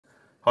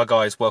Hi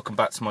guys, welcome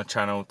back to my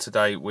channel.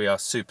 Today we are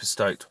super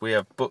stoked. We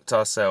have booked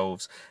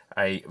ourselves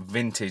a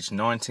vintage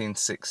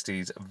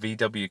 1960s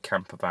VW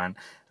camper van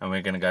and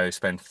we're going to go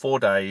spend 4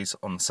 days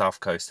on the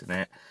south coast in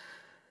it.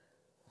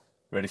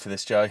 Ready for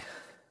this, Joe?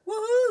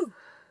 Woohoo!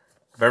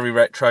 Very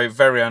retro,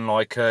 very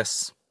unlike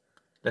us.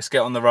 Let's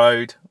get on the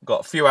road. We've got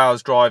a few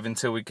hours drive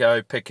until we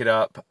go pick it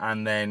up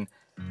and then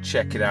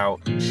check it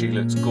out. She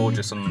looks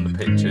gorgeous on the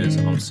pictures.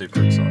 I'm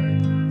super excited.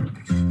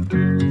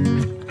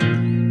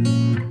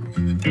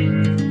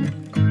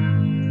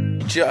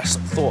 Just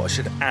thought I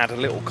should add a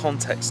little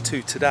context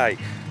to today.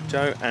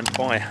 Joe and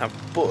I have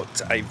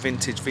booked a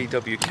vintage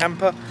VW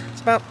camper. It's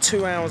about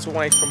 2 hours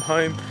away from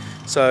home,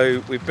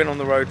 so we've been on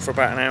the road for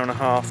about an hour and a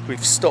half.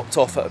 We've stopped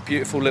off at a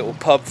beautiful little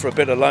pub for a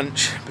bit of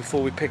lunch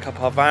before we pick up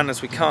our van,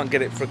 as we can't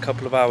get it for a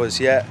couple of hours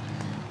yet.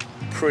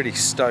 Pretty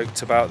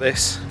stoked about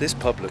this. This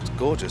pub looks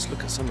gorgeous.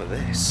 Look at some of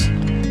this.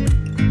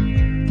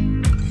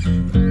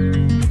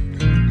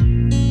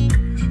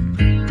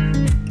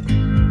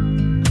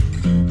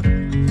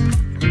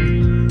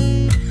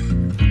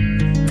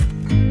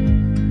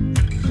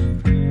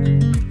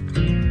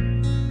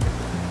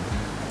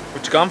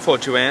 Gone for,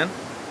 Joanne?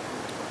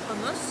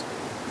 Hummus.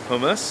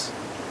 Hummus.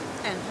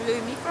 And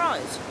halloumi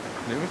fries.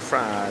 Halloumi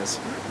fries.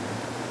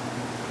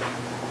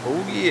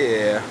 Oh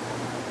yeah.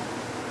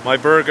 My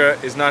burger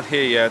is not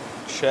here yet.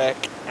 Check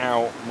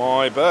out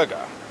my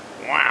burger.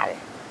 Wow.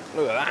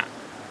 Look at that.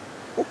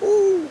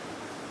 Woohoo.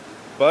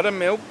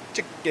 Buttermilk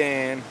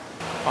chicken.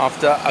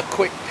 After a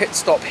quick pit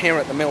stop here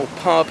at the Mill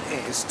Pub,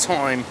 it is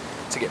time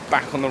to get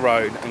back on the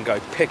road and go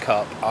pick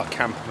up our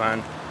camper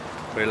van.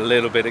 We're a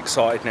little bit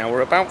excited now.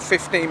 We're about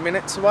 15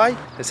 minutes away.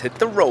 Let's hit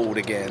the road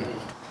again.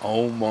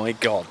 Oh my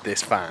God,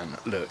 this van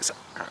looks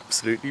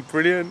absolutely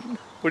brilliant.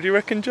 What do you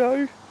reckon,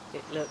 Joe?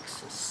 It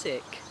looks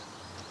sick.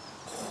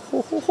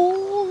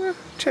 Oh,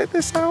 check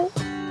this out.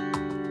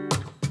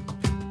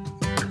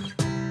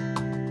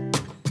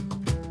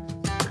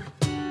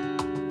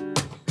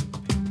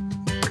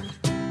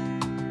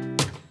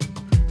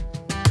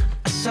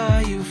 I saw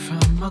you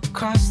from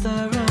across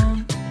the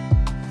room.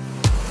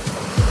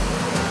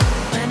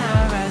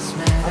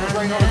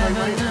 I never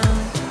knew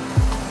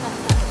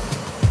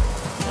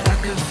that I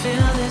could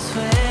feel this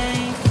way.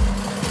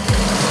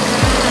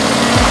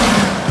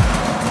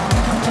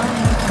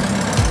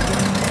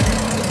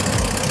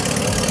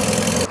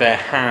 There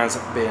has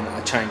been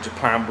a change of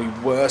plan. We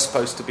were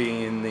supposed to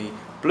be in the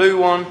blue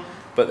one,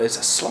 but there's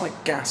a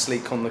slight gas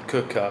leak on the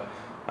cooker,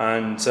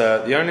 and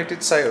the owner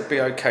did say it would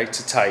be okay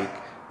to take,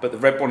 but the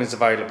red one is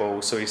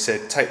available, so he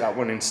said take that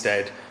one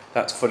instead.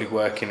 That's fully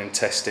working and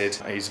tested.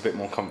 He's a bit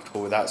more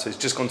comfortable with that, so he's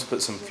just gone to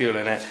put some fuel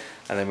in it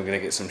and then we're going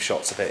to get some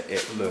shots of it.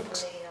 It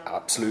looks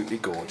absolutely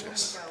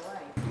gorgeous.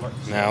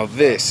 Now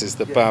this is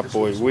the bad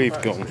boy we've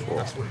gone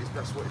for.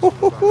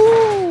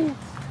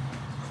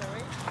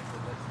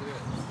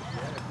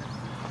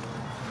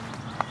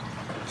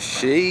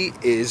 She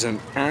is an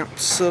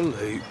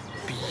absolute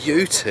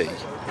beauty.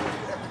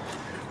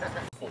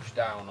 Push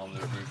down on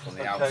the roof on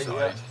the outside.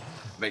 Yeah.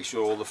 Make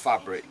sure all the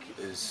fabric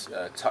is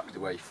tucked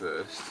away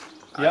first.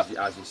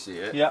 As you see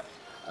it,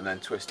 and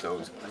then twist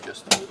those and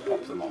just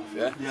pop them off.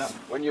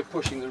 When you're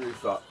pushing the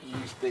roof up,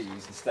 use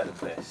these instead of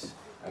this.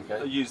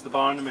 Okay. Use the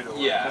bar in the middle.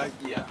 Yeah,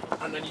 okay?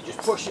 And then you just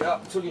push it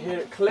up until you hear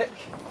it click.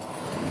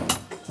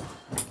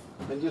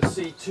 Then you'll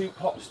see 2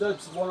 pop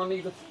studs, one on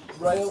either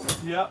rail.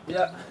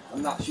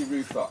 And that's your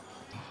roof up.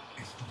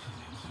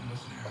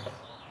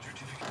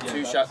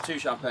 Two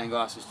champagne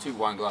glasses, 2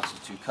 wine glasses,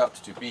 2 cups,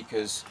 2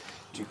 beakers,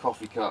 2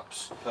 coffee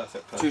cups,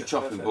 perfect, 2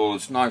 chopping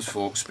boards, knives,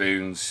 forks,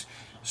 spoons,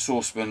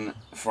 saucepan,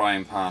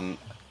 frying pan,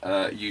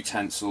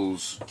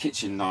 utensils,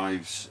 kitchen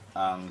knives,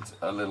 and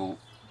a little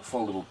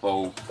foldable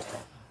bowl,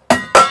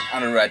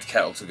 and a red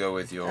kettle to go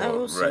with your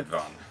red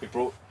van. We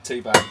brought tea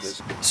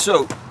bags.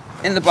 So,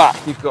 in the back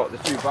you've got the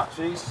 2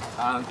 batteries,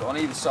 and on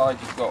either side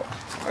you've got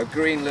a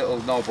green little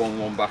knob on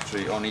one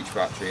battery on each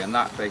battery, and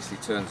that basically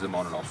turns them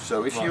on and off.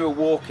 So if you were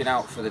walking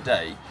out for the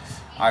day,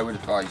 I would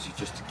advise you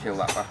just to kill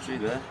that battery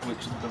there. Which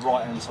is the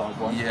right hand side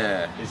one?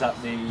 Yeah. Is that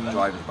the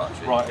driver's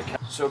battery? Right, okay.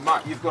 So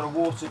Matt, you've got a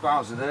water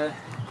bowser there.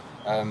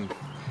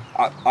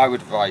 I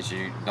would advise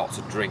you not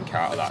to drink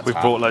out of that We've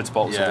tap. brought loads of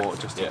bottles of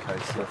water just in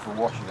case. So for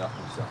washing up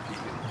and stuff, you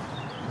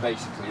can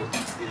basically, you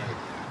know.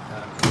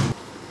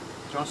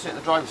 Do you want to sit in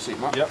the driver's seat,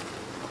 Matt? Yep.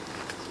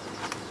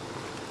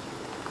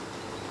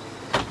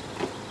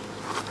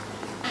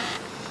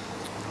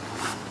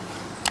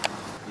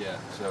 Yeah,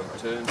 so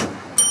turn.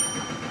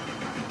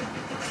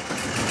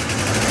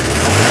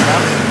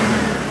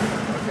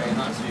 Okay, and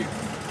that's you.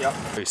 Yep.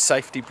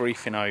 Safety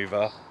briefing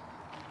over.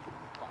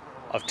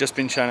 I've just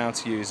been shown how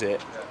to use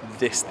it.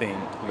 This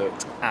thing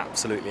looked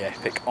absolutely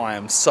epic. I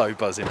am so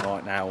buzzing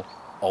right now.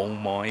 Oh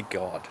my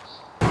God.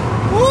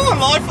 Woo,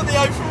 live on the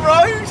open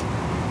road.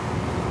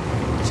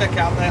 Check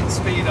out that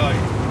speedo.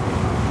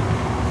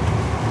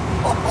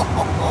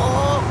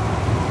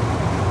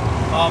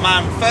 Oh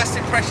man, first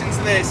impressions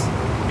of this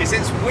is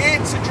it's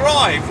weird to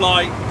drive.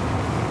 Like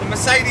the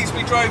Mercedes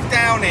we drove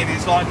down in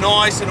is like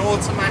nice and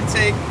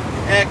automatic,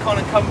 aircon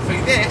and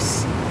comfy.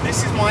 This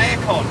This is my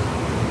aircon.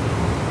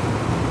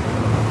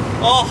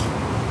 Oh,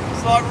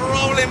 it's like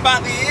rolling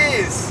back the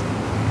ears.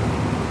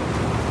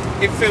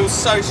 It feels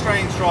so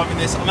strange driving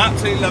this. I'm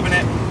absolutely loving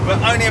it. We're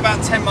only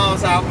about 10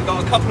 miles out. We've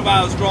got a couple of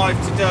hours drive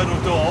to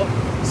Durdle Door.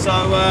 So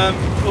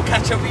we'll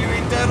catch up with you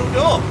in Durdle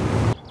Door.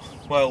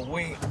 Well,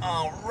 we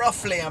are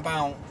roughly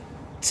about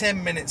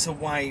 10 minutes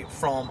away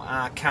from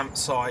our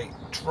campsite.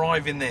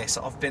 Driving this,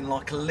 I've been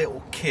like a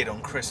little kid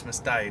on Christmas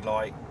Day.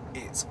 Like,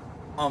 it's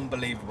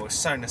unbelievable. It's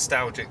so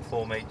nostalgic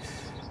for me.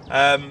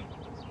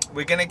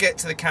 We're going to get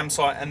to the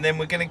campsite and then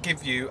we're going to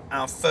give you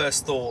our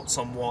first thoughts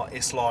on what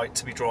it's like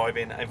to be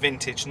driving a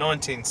vintage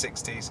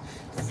 1960s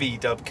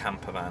V-dub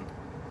camper van.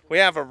 We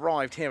have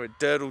arrived here at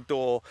Durdle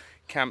Door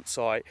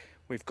campsite.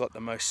 We've got the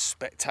most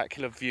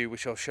spectacular view,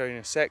 which I'll show you in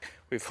a sec.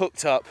 We've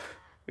hooked up,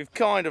 we've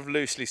kind of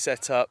loosely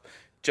set up.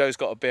 Joe's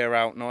got a beer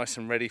out nice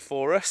and ready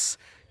for us.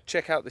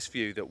 Check out this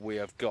view that we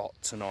have got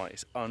tonight,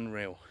 it's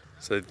unreal.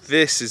 So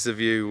this is the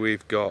view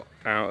we've got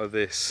out of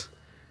this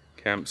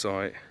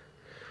campsite,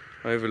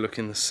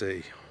 overlooking the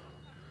sea.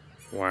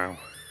 Wow,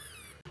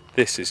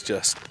 this is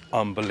just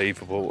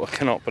unbelievable. I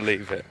cannot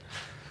believe it.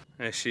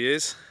 There she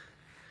is,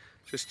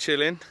 just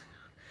chilling,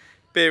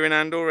 beer in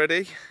hand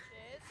already. Cheers.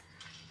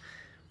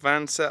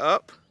 Van set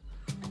up.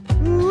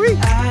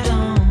 I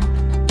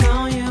don't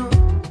know you,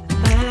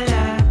 but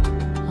I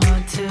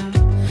want to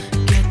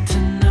get to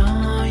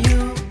know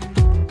you.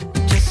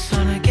 Just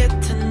wanna get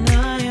to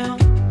know you.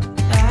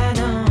 I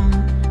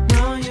don't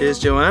know you. Cheers,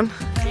 Joanne.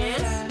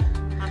 Cheers.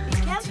 Happy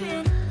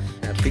camping.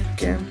 Happy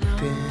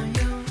camping.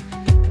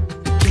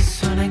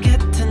 Just wanna get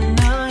to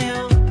know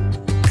you.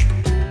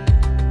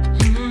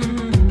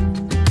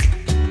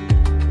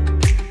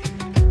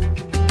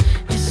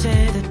 You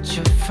say that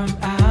you're from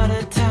out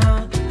of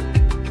town.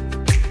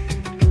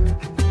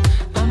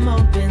 I'm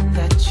hoping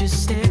that you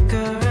stick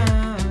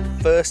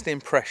around. First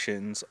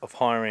impressions of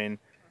hiring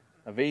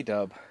a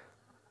V-dub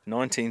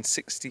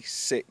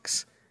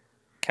 1966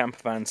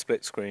 campervan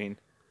split screen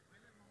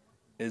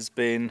has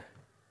been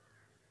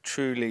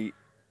truly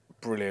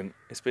brilliant.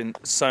 It's been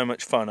so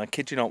much fun. I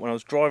kid you not, when I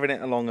was driving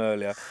it along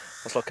earlier,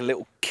 I was like a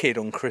little kid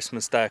on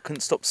Christmas Day. I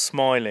couldn't stop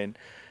smiling.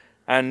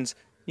 And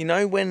you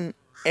know when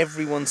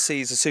everyone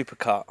sees a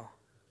supercar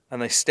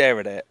and they stare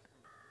at it?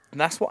 And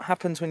that's what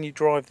happens when you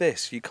drive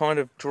this. You're kind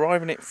of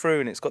driving it through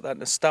and it's got that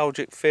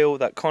nostalgic feel,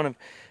 that kind of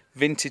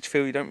vintage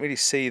feel. You don't really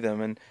see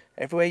them, and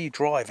everywhere you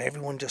drive,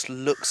 everyone just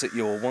looks at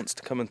you or wants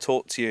to come and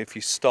talk to you if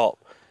you stop.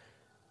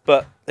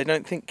 But they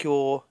don't think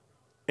you're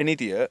an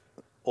idiot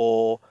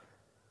or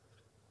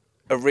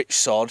a rich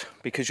sod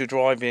because you're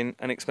driving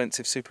an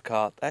expensive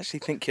supercar. They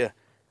actually think you're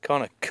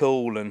kind of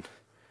cool and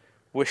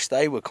wish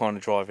they were kind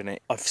of driving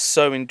it. I've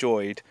so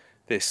enjoyed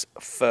this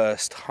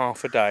first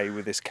half a day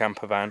with this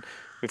camper van.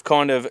 We've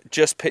kind of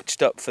just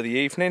pitched up for the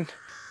evening.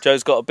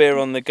 Joe's got a beer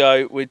on the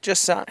go. We're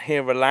just sat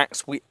here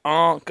relaxed. We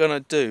aren't going to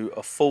do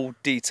a full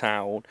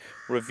detailed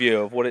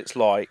review of what it's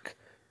like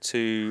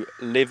to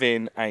live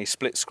in a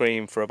split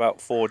screen for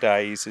about 4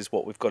 days is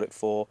what we've got it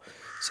for.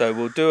 So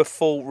we'll do a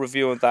full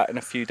review of that in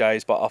a few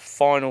days, but our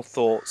final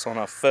thoughts on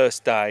our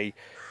first day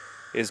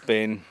has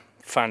been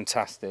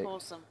fantastic.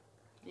 Awesome.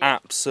 Yeah.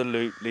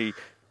 Absolutely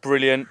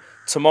brilliant.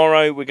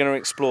 Tomorrow we're going to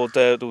explore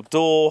Durdle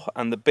Door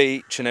and the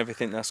beach and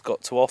everything that's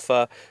got to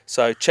offer.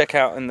 So check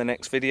out in the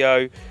next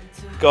video.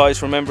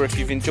 Guys, remember, if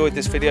you've enjoyed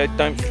this video,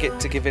 don't forget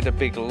to give it a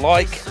big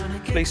like.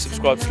 Please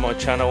subscribe to my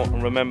channel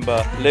and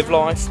remember, live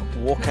life,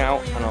 walk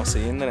out, and I'll see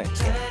you in the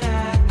next one.